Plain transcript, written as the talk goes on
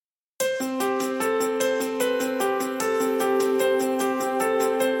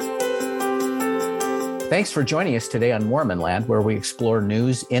Thanks for joining us today on Mormon Land, where we explore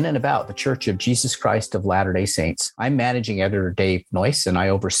news in and about the Church of Jesus Christ of Latter-day Saints. I'm Managing Editor Dave Noyce, and I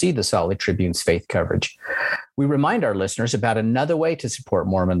oversee the Salt Lake Tribune's faith coverage. We remind our listeners about another way to support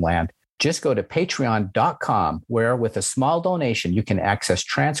Mormon Land. Just go to patreon.com, where with a small donation, you can access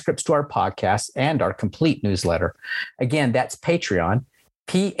transcripts to our podcast and our complete newsletter. Again, that's Patreon,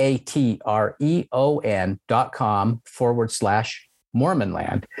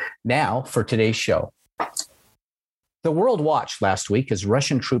 patreon.com/Mormonland. Now for today's show. The world watched last week as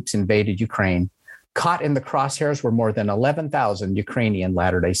Russian troops invaded Ukraine. Caught in the crosshairs were more than 11,000 Ukrainian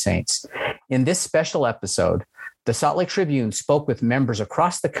Latter-day Saints. In this special episode, the Salt Lake Tribune spoke with members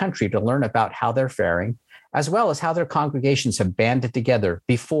across the country to learn about how they're faring, as well as how their congregations have banded together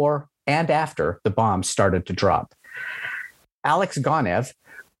before and after the bombs started to drop. Alex Gonev,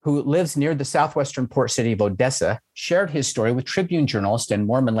 who lives near the southwestern port city of Odessa, shared his story with Tribune journalist and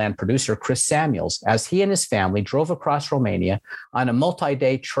Mormon Land producer Chris Samuels as he and his family drove across Romania on a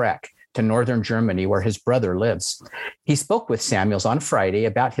multi-day trek to northern Germany, where his brother lives. He spoke with Samuels on Friday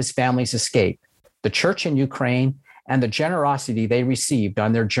about his family's escape, the church in Ukraine, and the generosity they received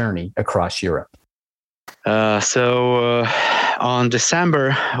on their journey across Europe. On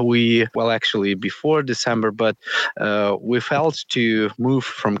December, before December, but we felt to move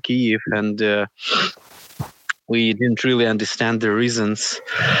from Kyiv, and we didn't really understand the reasons.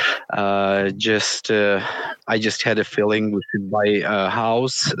 I just had a feeling we should buy a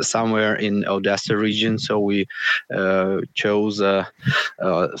house somewhere in Odessa region. So we chose a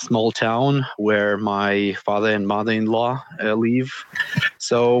small town where my father and mother-in-law live.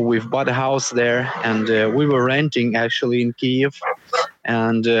 So we've bought a house there, and we were renting actually in Kyiv.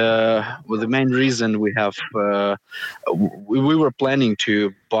 And the main reason we were planning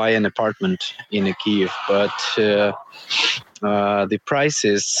to buy an apartment in Kyiv, but the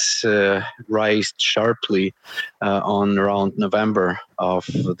prices raised sharply on around November of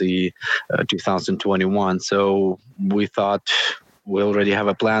the 2021. So we thought we already have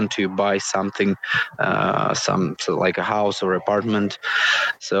a plan to buy something, like a house or apartment.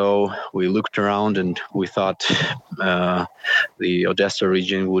 So we looked around and we thought the Odessa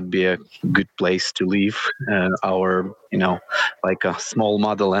region would be a good place to live, like a small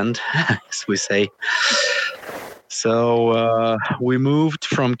motherland, as we say. So we moved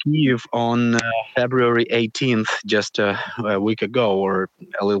from Kyiv on February 18th, just a week ago, or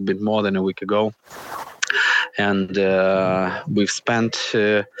a little bit more than a week ago. And we've spent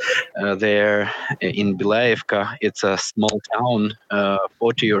there in Bilaevka. It's a small town,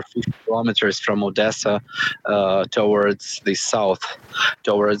 40 or 50 kilometers from Odessa, towards the south,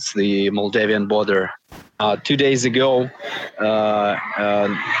 towards the Moldavian border. 2 days ago,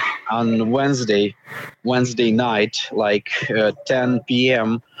 on Wednesday night, like 10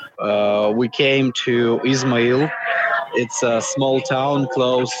 p.m., we came to Izmail. It's a small town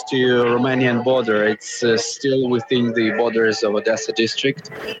close to Romanian border. It's still within the borders of Odessa district,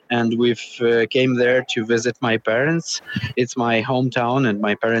 and we've came there to visit my parents. It's my hometown, and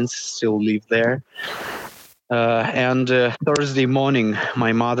my parents still live there. And Thursday morning,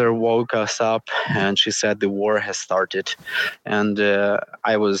 my mother woke us up and she said the war has started. And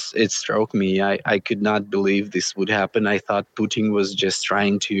it struck me. I could not believe this would happen. I thought Putin was just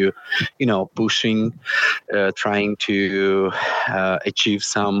trying to, trying to achieve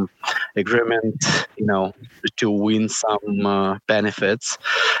some agreement, to win some benefits.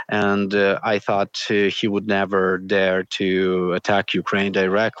 And I thought he would never dare to attack Ukraine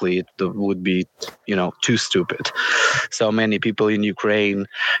directly. It would be, too stupid. So many people in Ukraine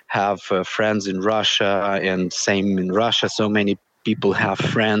have friends in Russia, and same in Russia. So many people have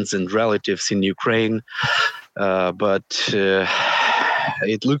friends and relatives in Ukraine. But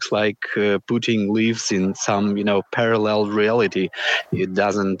it looks like Putin lives in some, parallel reality. He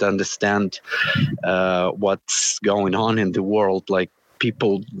doesn't understand what's going on in the world. Like,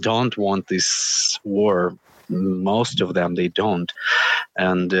 people don't want this war. Most of them, they don't.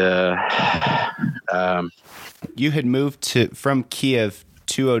 And you had moved from Kyiv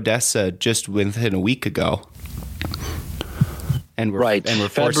to Odessa just within a week ago, and we're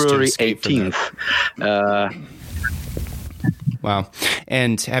forced February to escape 18th. Wow!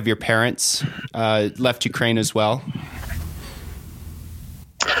 And have your parents left Ukraine as well?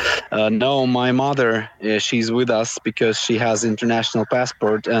 No, my mother, she's with us because she has international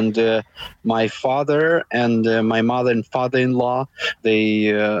passport, and my father and my mother and father-in-law,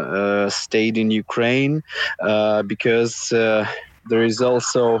 they stayed in Ukraine because there is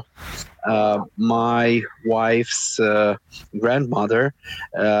also my wife's grandmother.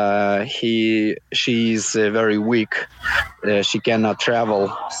 She's very weak. She cannot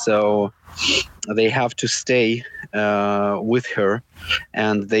travel, so they have to stay with her,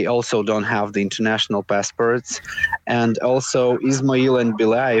 and they also don't have the international passports. And also, Ismail and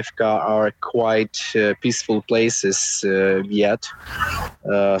Bilaivka are quite peaceful places yet.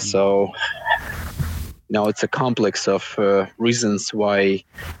 So, it's a complex of reasons why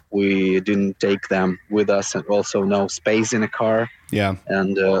we didn't take them with us, and also no space in a car. Yeah.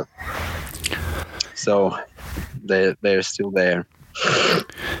 And so they're still there.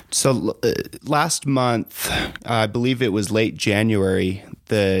 So last month, I believe it was late January,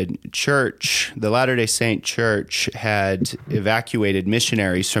 the church, the Latter-day Saint Church, had evacuated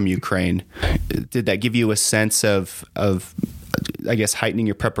missionaries from Ukraine. Did that give you a sense of I guess, heightening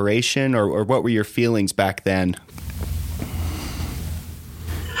your preparation, or what were your feelings back then?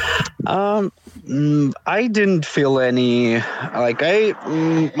 I didn't feel any,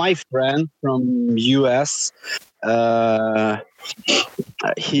 my friend from US,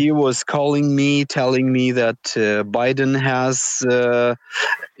 he was calling me, telling me that Biden has,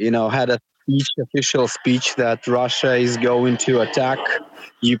 had a official speech that Russia is going to attack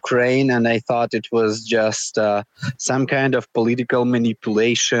Ukraine, and I thought it was just some kind of political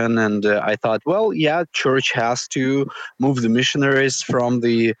manipulation. And I thought, well, yeah, church has to move the missionaries from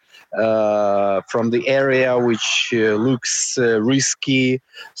the area which looks risky.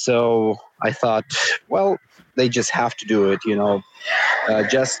 So I thought, well, they just have to do it,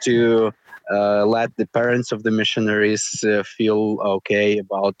 just to let the parents of the missionaries feel okay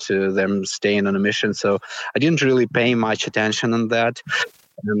about them staying on a mission. So I didn't really pay much attention on that.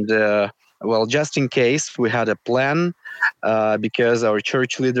 And just in case, we had a plan because our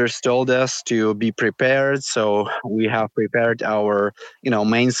church leaders told us to be prepared. So we have prepared our,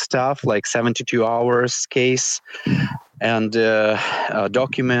 main stuff, like 72 hours case and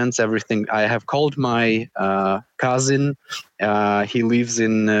documents, everything. I have called my cousin. He lives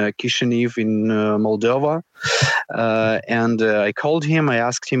in Kishinev in Moldova. And I called him. I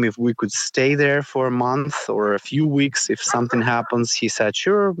asked him if we could stay there for a month or a few weeks. If something happens, he said,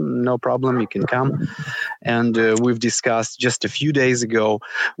 sure, no problem, you can come. And we've discussed just a few days ago,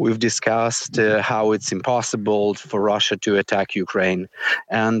 we've discussed how it's impossible for Russia to attack Ukraine.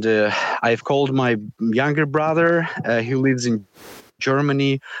 And I've called my younger brother, who lives in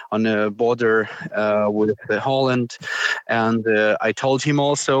Germany on a border with Holland. And I told him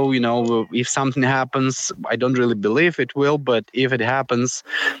also, if something happens, I don't really believe it will, but if it happens,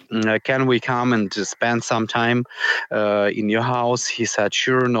 can we come and spend some time in your house? He said,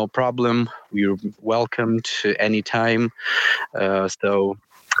 sure, no problem. You're welcomed anytime.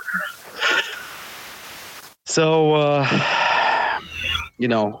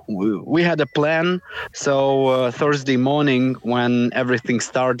 We had a plan. So Thursday morning, when everything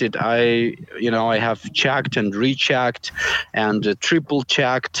started, I have checked and rechecked and triple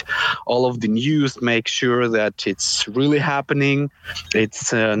checked all of the news, make sure that it's really happening.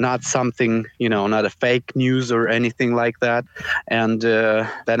 It's not something, not a fake news or anything like that. And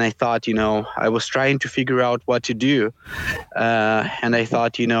then I thought, I was trying to figure out what to do. And I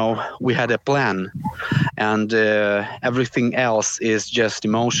thought, we had a plan, and everything else is just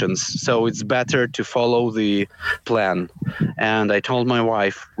emotions. So it's better to follow the plan. And I told my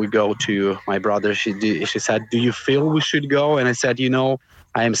wife, we go to my brother. She said, do you feel we should go? And I said,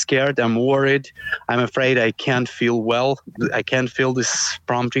 I am scared. I'm worried. I'm afraid I can't feel well. I can't feel these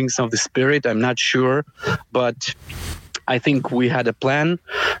promptings of the Spirit. I'm not sure. But I think we had a plan.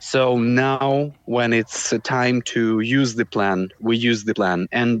 So now when it's time to use the plan, we use the plan.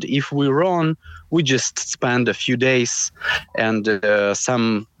 And if we're wrong, we just spend a few days and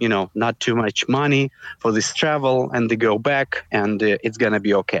some, not too much money for this travel, and they go back, and it's going to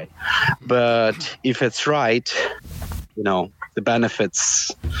be okay. But if it's right, the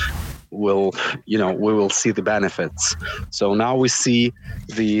benefits we will see the benefits. So now we see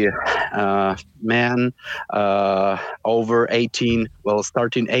the men over 18,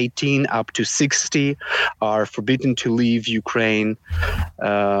 starting 18 up to 60, are forbidden to leave Ukraine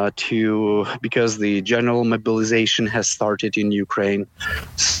because the general mobilization has started in Ukraine.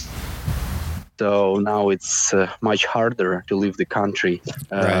 So now it's much harder to leave the country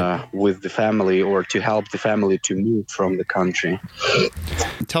with the family, or to help the family to move from the country.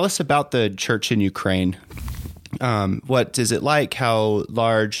 Tell us about the church in Ukraine. What is it like? How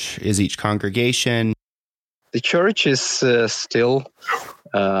large is each congregation? The church is still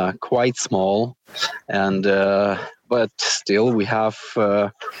quite small, and but still we have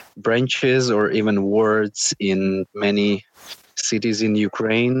branches or even wards in many cities in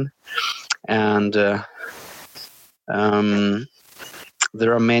Ukraine. And there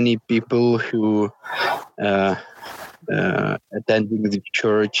are many people who attending the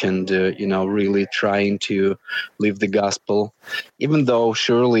church and really trying to live the gospel, even though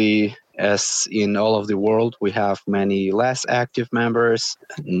surely, as in all of the world, we have many less active members.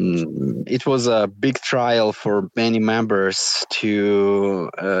 It was a big trial for many members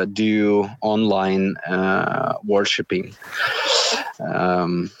to do online worshiping.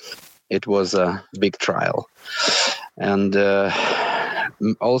 It was a big trial. And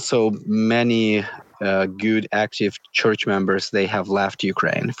also many good active church members, they have left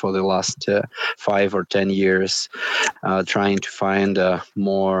Ukraine for the last 5 or 10 years, trying to find a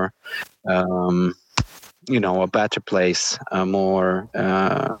more a better place, a more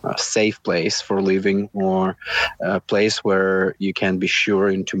safe place for living, or a place where you can be sure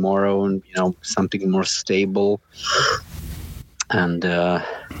in tomorrow, and something more stable. And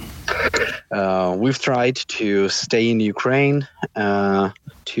we've tried to stay in Ukraine,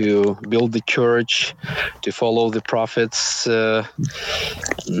 to build the church, to follow the prophets. I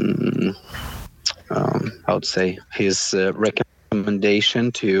would say his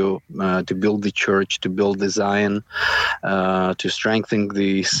recommendation to build the church, to build the Zion, to strengthen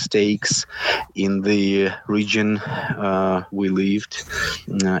the stakes in the region we lived.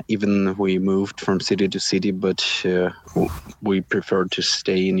 Even we moved from city to city, but we preferred to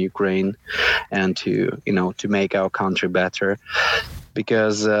stay in Ukraine and to make our country better,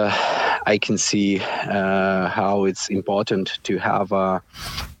 because I can see how it's important to have a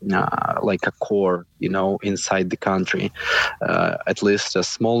core, inside the country, at least a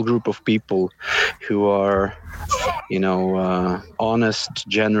small group of people who are, honest,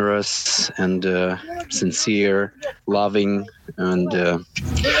 generous, and sincere, loving, and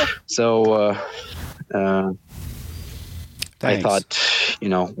I thought,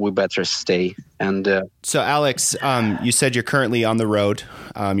 we better stay. And so, Alex, you said you're currently on the road.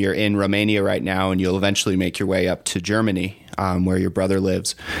 You're in Romania right now, and you'll eventually make your way up to Germany, where your brother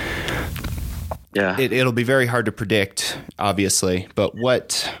lives. Yeah, it'll be very hard to predict, obviously. But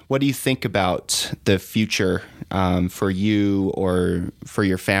what do you think about the future for you or for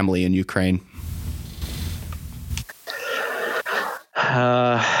your family in Ukraine?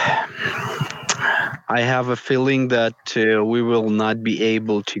 I have a feeling that we will not be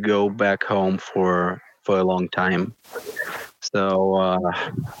able to go back home for a long time. So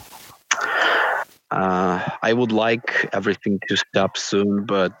I would like everything to stop soon,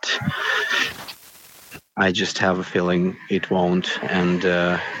 but I just have a feeling it won't, and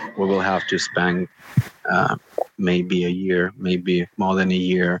we will have to spend maybe a year, maybe more than a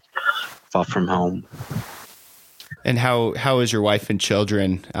year, far from home. And how is your wife and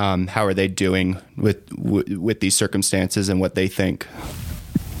children? How are they doing with these circumstances and what they think?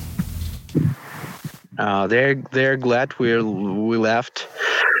 They're glad we left,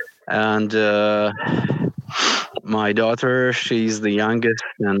 and my daughter, she's the youngest,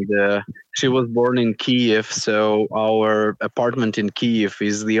 and she was born in Kyiv, so our apartment in Kyiv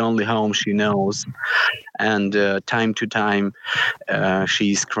is the only home she knows. And time to time,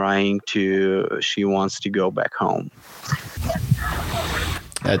 she's crying she wants to go back home.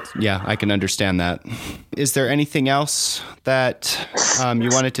 I can understand that. Is there anything else that you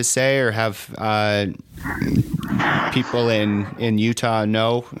wanted to say, or have people in Utah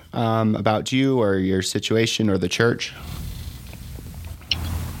know about you or your situation or the church?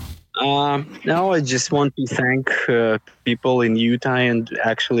 No, I just want to thank people in Utah and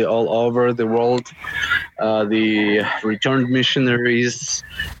actually all over the world, the returned missionaries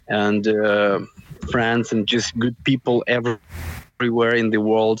and friends and just good people everywhere in the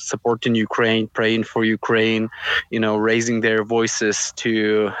world, supporting Ukraine, praying for Ukraine, raising their voices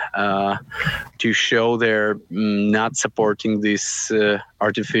to show they're not supporting these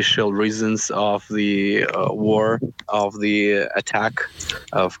artificial reasons of the war, of the attack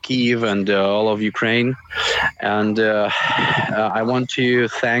of Kyiv and all of Ukraine. And I want to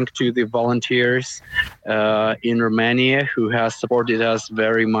thank to the volunteers in Romania who has supported us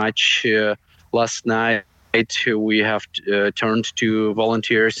very much. Last night, we have turned to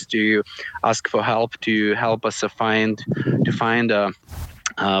volunteers to ask for help, to help us find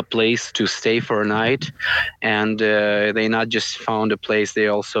a place to stay for a night, and they not just found a place, they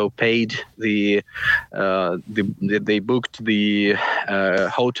also paid they booked the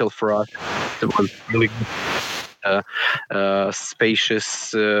hotel for us. It was really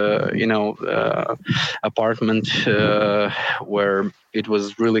spacious apartment where it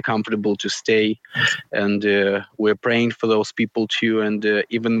was really comfortable to stay, and we're praying for those people too. And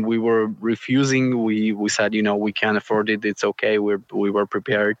even we were refusing, we said, we can't afford it. It's okay. We were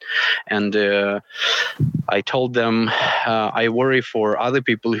prepared, and I told them I worry for other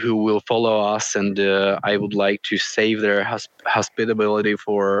people who will follow us, and I would like to save their hospitality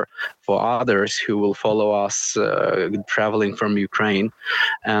for others who will follow us traveling from Ukraine.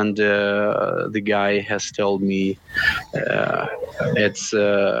 And the guy has told me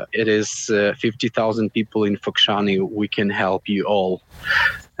it is 50,000 people in Fokshani. We can help you all.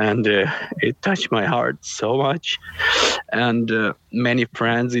 And it touched my heart so much. And many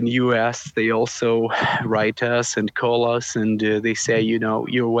friends in the U.S., they also write us and call us, and they say,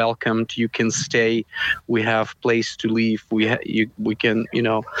 you're welcomed. You can stay. We have place to live. We can,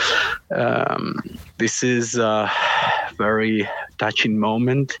 this is a very touching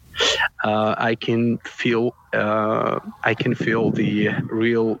moment. I can feel the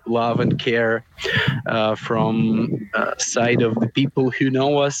real love and care from side of the people who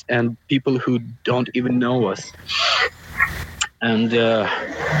know us and people who don't even know us. And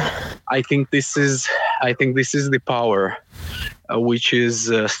I think this is the power which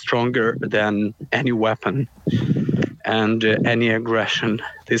is stronger than any weapon and any aggression.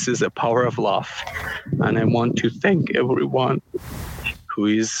 This is the power of love, and I want to thank everyone who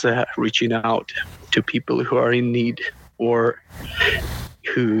is reaching out to people who are in need or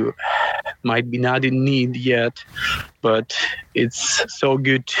who might be not in need yet, but it's so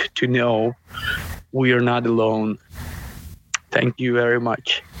good to know we are not alone. Thank you very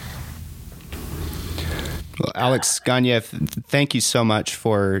much. Well, Alex Ganev, thank you so much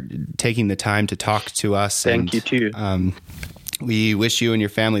for taking the time to talk to us. Thank you too. We wish you and your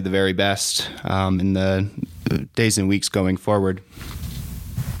family the very best in the days and weeks going forward.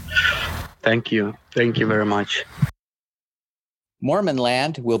 Thank you. Thank you very much. Mormon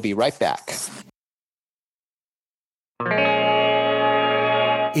Land will be right back.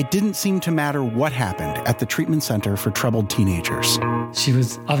 It didn't seem to matter what happened at the treatment center for troubled teenagers. She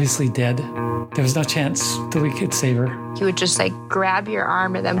was obviously dead. There was no chance that we could save her. He would just grab your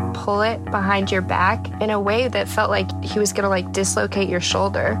arm and then pull it behind your back in a way that felt like he was going to dislocate your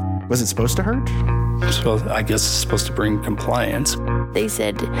shoulder. Was it supposed to hurt? So I guess it's supposed to bring compliance. They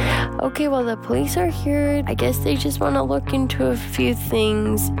said, okay, well, the police are here. I guess they just want to look into a few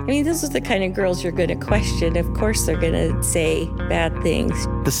things. I mean, this is the kind of girls you're going to question. Of course, they're going to say bad things.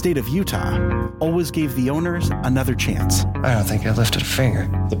 The state of Utah always gave the owners another chance. I don't think I lifted a finger.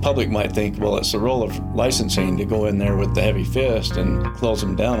 The public might think, well, it's the role of licensing to go in there with the heavy fist and close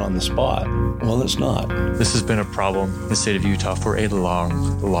them down on the spot. Well, it's not. This has been a problem in the state of Utah for a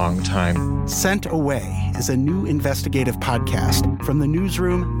long, long time. Sent Away is a new investigative podcast from the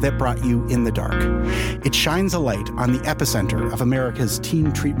newsroom that brought you In the Dark. It shines a light on the epicenter of America's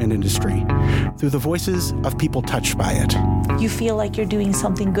teen treatment industry through the voices of people touched by it. You feel like you're doing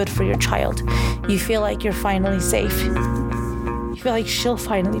something good for your child. You feel like you're finally safe. You feel like she'll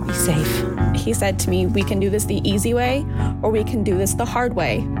finally be safe. He said to me, we can do this the easy way or we can do this the hard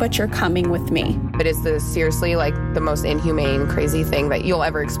way, but you're coming with me. But is this seriously the most inhumane, crazy thing that you'll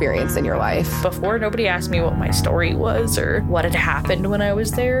ever experience in your life? Before, nobody asked me what my story was or what had happened when I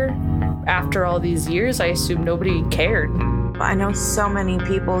was there. After all these years, I assumed nobody cared. I know so many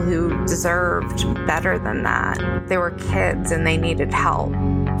people who deserved better than that. They were kids and they needed help.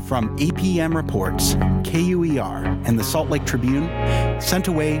 From APM Reports, KUER, and the Salt Lake Tribune, Sent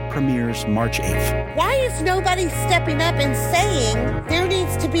Away premieres March 8th. Why is nobody stepping up and saying there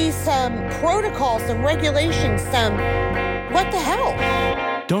needs to be some protocols, some regulations, what the hell?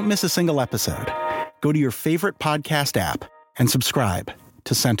 Don't miss a single episode. Go to your favorite podcast app and subscribe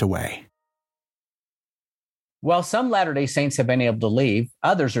to Sent Away. While some Latter-day Saints have been able to leave,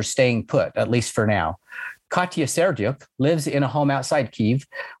 others are staying put, at least for now. Katya Serdyuk lives in a home outside Kyiv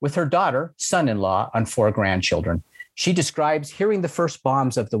with her daughter, son-in-law, and 4 grandchildren. She describes hearing the first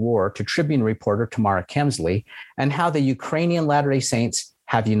bombs of the war to Tribune reporter Tamara Kemsley and how the Ukrainian Latter-day Saints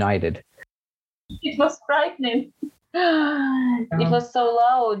have united. It was frightening. It was so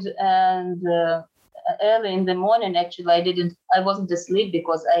loud, and early in the morning, actually, I wasn't asleep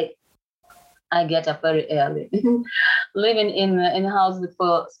because I get up very early. Living in a house with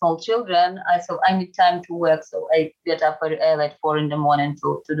 4 small children, so I need time to work. So I get up very early at 4 a.m.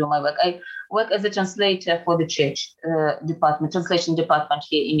 to do my work. I work as a translator for the church translation department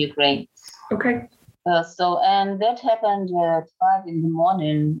here in Ukraine. Okay. And that happened at 5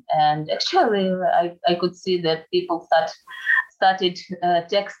 a.m. And actually, I could see that people started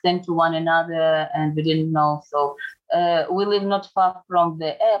texting to one another, and we didn't know. So we live not far from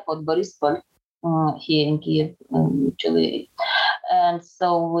the airport, Borispol. here in Kiev, actually. And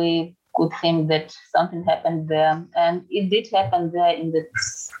so we could think that something happened there. And it did happen there in the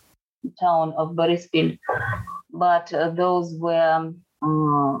town of Boryspil. But those were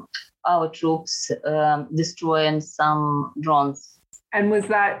our troops destroying some drones. And was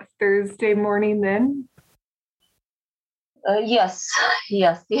that Thursday morning then? Yes.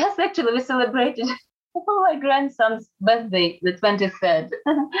 Actually, we celebrated my grandson's birthday, the 23rd.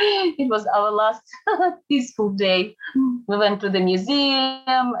 It was our last peaceful day. We went to the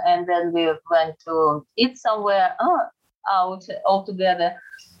museum and then we went to eat somewhere out all together.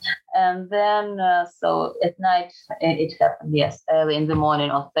 And then, so at night it happened, yes, early in the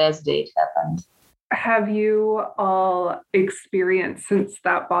morning of Thursday it happened. Have you all experienced since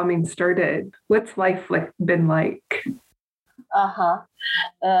that bombing started? What's life been like?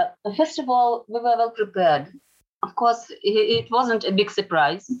 First of all, we were well prepared. Of course, it wasn't a big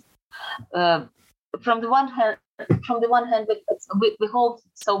surprise. From the one hand, we hoped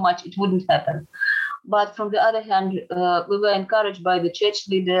so much it wouldn't happen. But from the other hand, we were encouraged by the church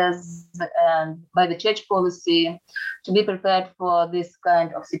leaders and by the church policy to be prepared for this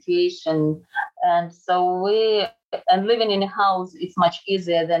kind of situation. And so living in a house is much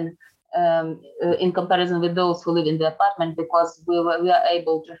easier than in comparison with those who live in the apartment, because we are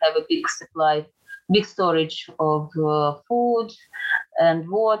able to have a big storage of food and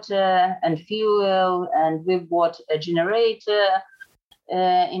water and fuel, and we bought a generator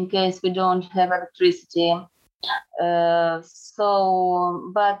in case we don't have electricity. Yes,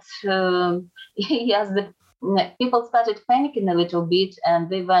 the people started panicking a little bit, and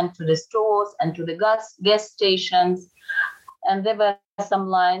they went to the stores and to the gas stations, and there were some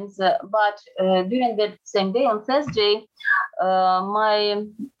lines. But during that same day, on Thursday, my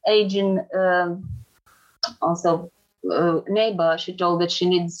aging neighbor, she told that she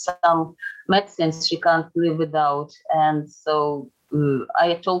needs some medicines she can't live without, and so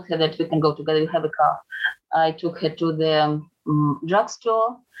I told her that we can go together. We have a car. I took her to the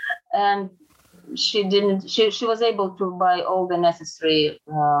drugstore, and she was able to buy all the necessary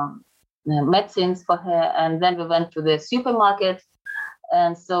medicines for her. And then we went to the supermarket,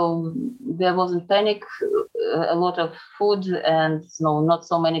 and so there wasn't panic. A lot of food, and not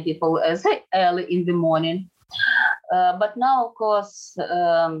so many people as early in the morning. But now, of course,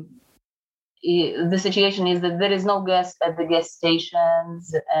 the situation is that there is no gas at the gas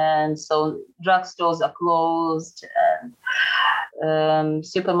stations, and so drugstores are closed, and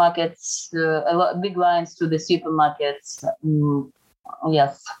supermarkets, big lines to the supermarkets.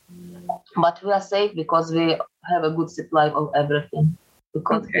 Yes, but we are safe because we have a good supply of everything,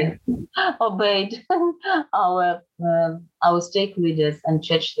 because we obeyed our stake leaders and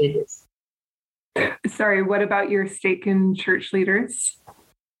church leaders. Sorry, what about your stake and church leaders?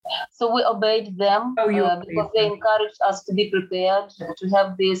 So we obeyed them because they encouraged us to be prepared to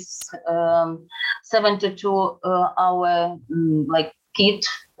have this 72-hour kit,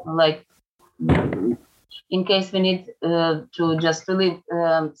 in case we need to just leave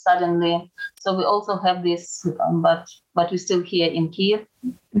suddenly. So we also have this, but we're still here in Kiev.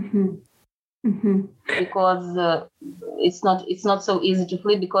 Mm-hmm. Mm-hmm. Because it's not so easy to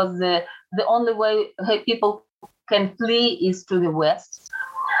flee, because the only way people can flee is to the west,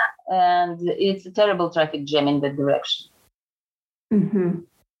 and it's a terrible traffic jam in that direction. Mm-hmm.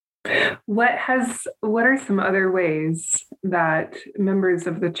 What are some other ways that members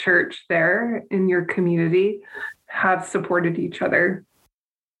of the church there in your community have supported each other?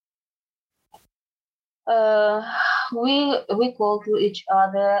 We call to each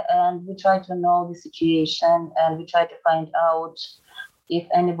other, and we try to know the situation, and we try to find out if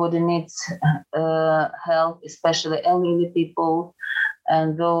anybody needs help, especially elderly people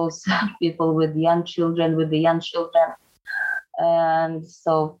and those people with the young children. And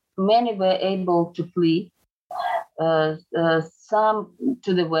so many were able to flee, some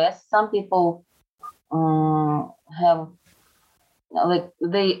to the west. Some people have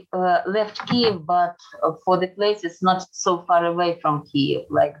they left Kiev, but for the places not so far away from Kiev,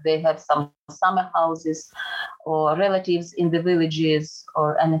 like they have some summer houses or relatives in the villages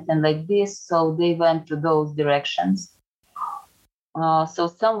or anything like this, so they went to those directions. So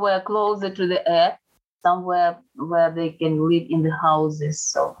somewhere closer to the earth, somewhere where they can live in the houses,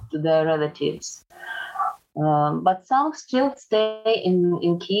 so to their relatives. But some still stay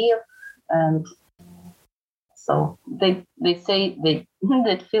in Kiev, and so they say they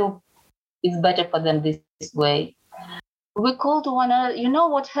feel it's better for them this way. We call to one another. You know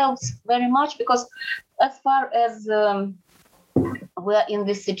what helps very much, because as far as we're in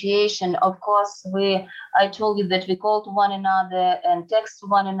this situation. Of course, I told you that we call to one another and text to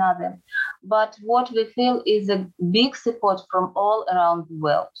one another, but what we feel is a big support from all around the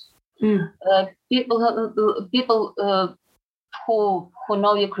world. People who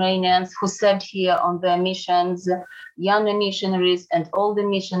know Ukrainians, who served here on their missions, younger missionaries and older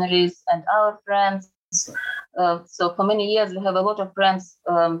missionaries, and our friends. So for many years, we have a lot of friends,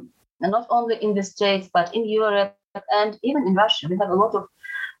 not only in the States, but in Europe and even in Russia. We have a lot of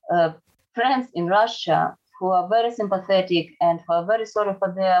friends in Russia who are very sympathetic and who are very sorry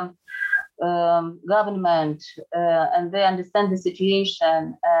for their government, and they understand the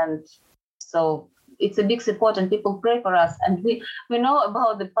situation. And so it's a big support, and people pray for us. And we know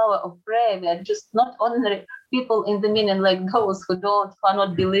about the power of prayer. We are just not ordinary people in the meaning like those who are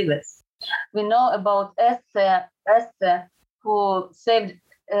not believers. We know about Esther, who saved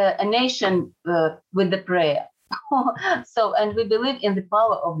a nation with the prayer. So, and we believe in the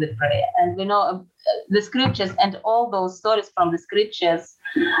power of the prayer, and we know the scriptures and all those stories from the scriptures.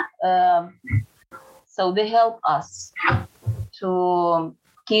 So they help us to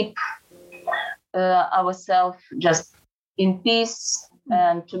keep ourselves just in peace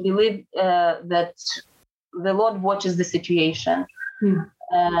and to believe that the Lord watches the situation,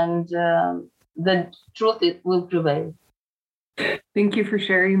 and the truth will prevail. Thank you for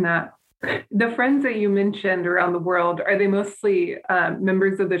sharing that. The friends that you mentioned around the world, are they mostly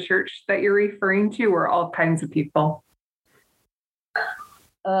members of the church that you're referring to, or all kinds of people?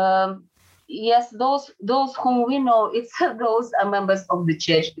 Yes, those whom we know, those are members of the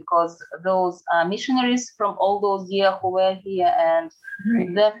church, because those are missionaries from all those years who were here, and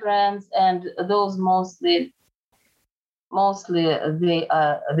their friends, and those mostly they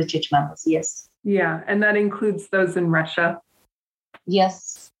are the church members. Yes. Yeah, and that includes those in Russia.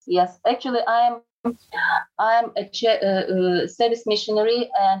 Yes. Actually, I'm a service missionary,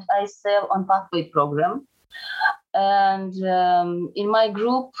 and I serve on Pathway program. And in my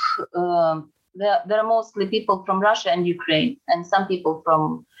group, there are mostly people from Russia and Ukraine, and some people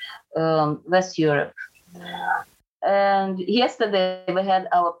from West Europe. And yesterday we had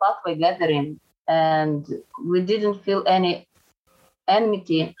our Pathway gathering, and we didn't feel any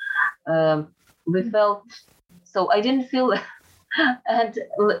enmity. We felt, so I didn't feel, and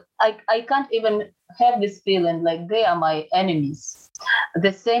I can't even have this feeling like they are my enemies.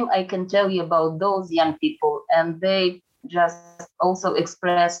 The same I can tell you about those young people, and they just also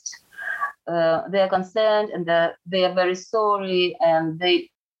expressed their concern, and they are very sorry, and they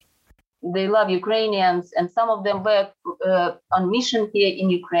love Ukrainians, and some of them were on mission here in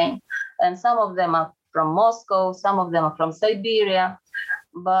Ukraine, and some of them are from Moscow, some of them are from Siberia,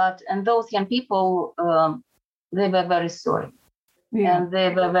 and those young people, they were very sorry. Yeah. And they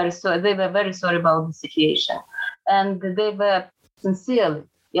were very sorry. They were very sorry about the situation, and they were sincerely.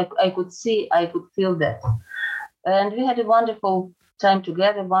 I could feel that, and we had a wonderful time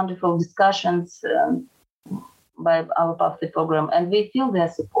together, wonderful discussions by our Pathway program, and we feel their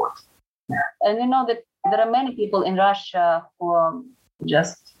support. And we know that there are many people in Russia who are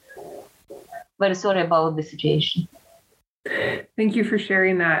just very sorry about the situation. Thank you for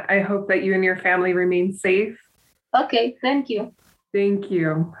sharing that. I hope that you and your family remain safe. Okay, thank you. Thank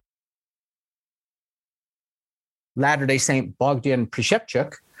you. Latter-day Saint Bogdan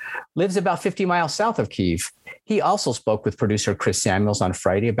Prishepchuk lives about 50 miles south of Kyiv. He also spoke with producer Chris Samuels on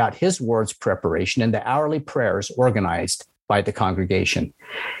Friday about his ward's preparation and the hourly prayers organized by the congregation.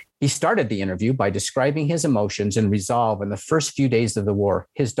 He started the interview by describing his emotions and resolve in the first few days of the war.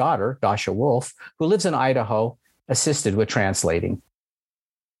 His daughter, Dasha Wolf, who lives in Idaho, assisted with translating.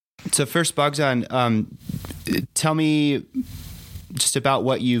 So first, Bogdan, tell me just about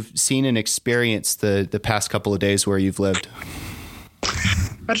what you've seen and experienced the past couple of days where you've lived.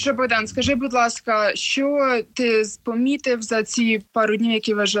 Перше, Богдан, скажи, будь ласка, що ти помітив за ці пару днів,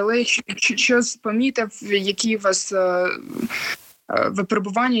 які ви жили? Що помітив, які у вас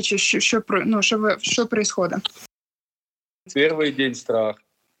випробування, чи що происходит? Перший день страх.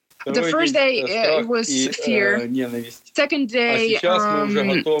 The first day it was fear. Second day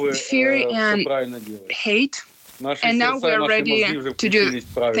fear and hate. And now we are ready to do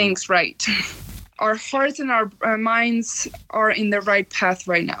things right. Our hearts and our minds are in the right path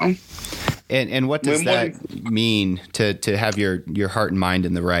right now. And what does that mean to have your heart and mind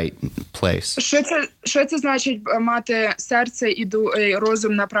in the right place? Що це значить мати серце і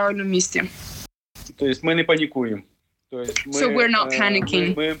розум на правильному місці? Тобто ми не панікуємо. So we're not panicking.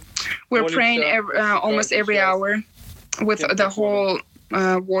 We're praying almost every hour with the whole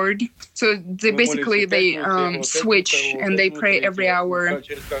word. So they switch and they pray every hour,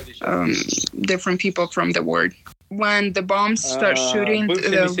 different people from the word. when the bombs start shooting,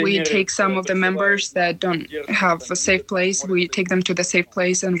 we take some of the members that don't have a safe place. We take them to the safe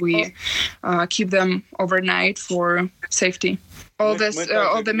place and we keep them overnight for safety. All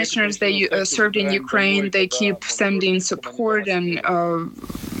the missionaries that served in Ukraine, they keep sending support and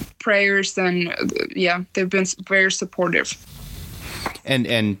prayers, and they've been very supportive.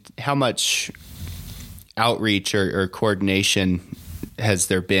 And how much outreach or coordination has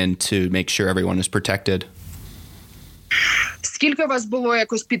there been to make sure everyone is protected? Скільки у вас було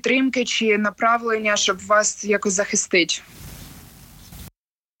якось підтримки чи направлення, щоб вас якось захистити?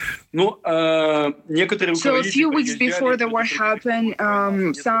 So a few weeks before the war happened,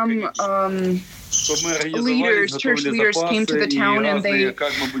 some church leaders came to the town and they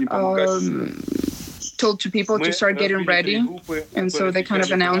told to people to start getting ready, and so they kind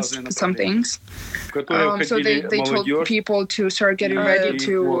of announced some things. So they told people to start getting ready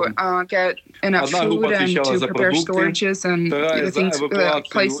to get enough food and to prepare storages and things,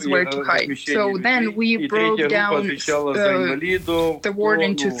 places where to hide. So then we broke down the ward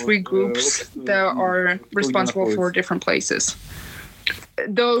into 3 groups that are responsible for different places.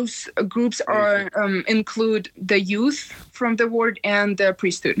 Those groups are include the youth from the ward and the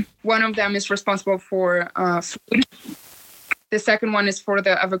priesthood. One of them is responsible for food. The second one is for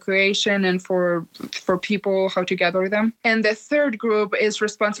the evacuation and for people, how to gather them. And the third group is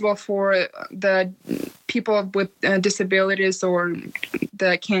responsible for the people with disabilities or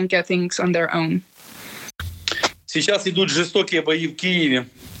that can't get things on their own. Сейчас идут жестокие бои в Киеве.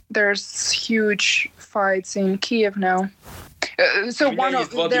 There's huge fights in Kiev now. So one of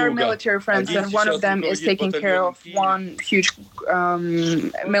their military friends, and one of them is taking care of one huge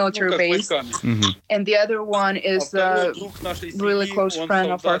military base, and the other one is a really close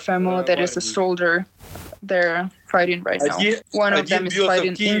friend of our family that is a soldier. They're fighting right now. One of them is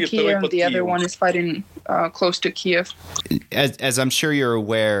fighting in Kiev, and the other one is fighting close to Kiev. As I'm sure you're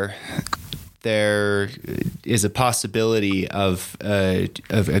aware, there is a possibility of a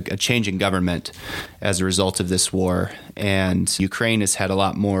change in government as a result of this war. And Ukraine has had a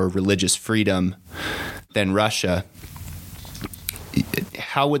lot more religious freedom than Russia.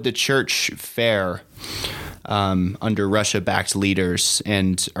 How would the church fare under Russia-backed leaders?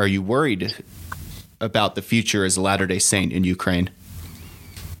 And are you worried about the future as a Latter-day Saint in Ukraine?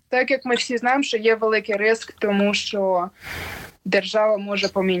 Так як ми всі знаємо, що є великий ризик, тому що держава може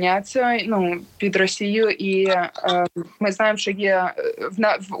помінятися під Росію, і ми знаємо, що є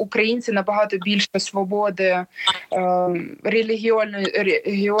в українці набагато більше свободи,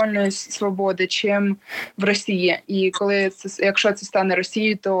 релігіонної свободи, чим в Росії. І якщо це стане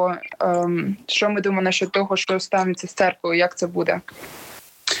Росією, то що ми думаємо насчет того, що станеться з церквою, як це буде?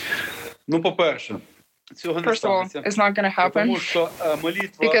 По-перше, first of all, it's not going to happen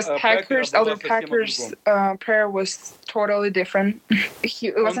because Elder Packer's prayer was totally different. He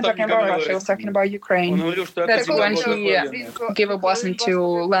wasn't talking about Russia, he was talking about Ukraine. That's when he gave a blessing to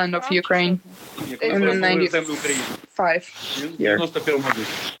land of Ukraine in the 95 year.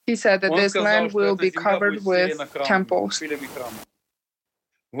 He said that this land will be covered with temples.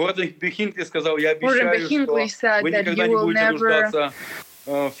 Gordon B. Hinckley said that you will never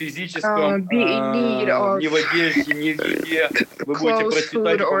be in need of clothes,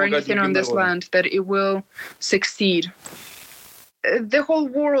 food, or anything on this land, that it will succeed. The whole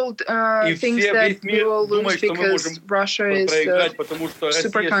world thinks that we will lose because Russia is a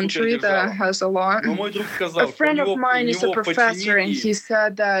super country that has a lot. A friend of mine is a professor, and he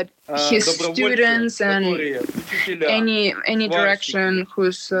said that his students and any direction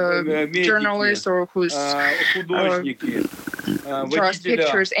who's a journalist or who's draws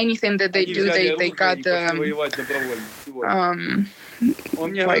pictures, anything that they do, they got the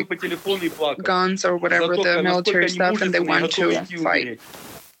like guns or whatever, the military stuff, and they want to fight.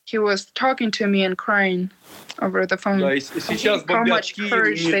 He was talking to me and crying over the phone. How much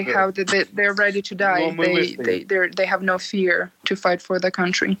courage they have, that they're ready to die. They have no fear to fight for the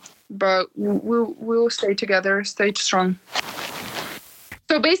country. But we'll stay together, stay strong.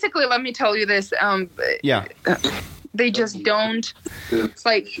 So basically, let me tell you this. They just don't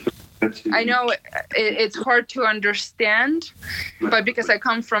I know it's hard to understand, but because I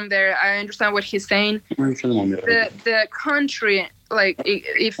come from there, I understand what he's saying. The country,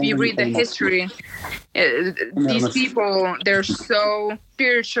 if you read the history, these people, they're so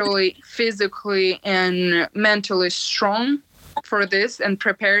spiritually, physically, and mentally strong for this and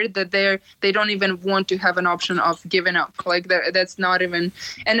prepared that they don't even want to have an option of giving up. That's not even.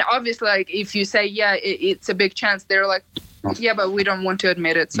 And obviously, if you say it's a big chance, they're like, yeah, but we don't want to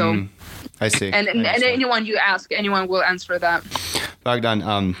admit it. So I see. And anyone you ask, anyone will answer that. Bogdan,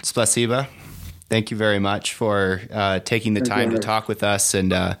 spasiba thank you very much for taking the time to talk with us,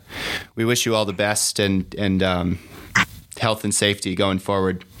 and we wish you all the best and health and safety going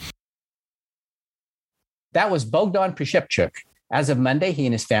forward. That was Bogdan Prishepchuk. As of Monday, he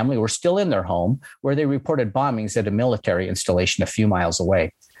and his family were still in their home, where they reported bombings at a military installation a few miles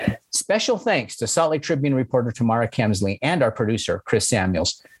away. Special thanks to Salt Lake Tribune reporter Tamara Kemsley and our producer, Chris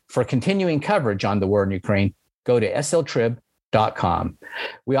Samuels. For continuing coverage on the war in Ukraine, go to sltrib.com.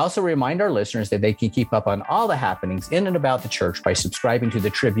 We also remind our listeners that they can keep up on all the happenings in and about the church by subscribing to the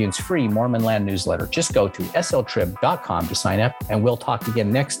Tribune's free Mormon Land newsletter. Just go to sltrib.com to sign up, and we'll talk again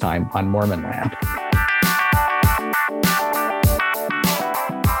next time on Mormon Land.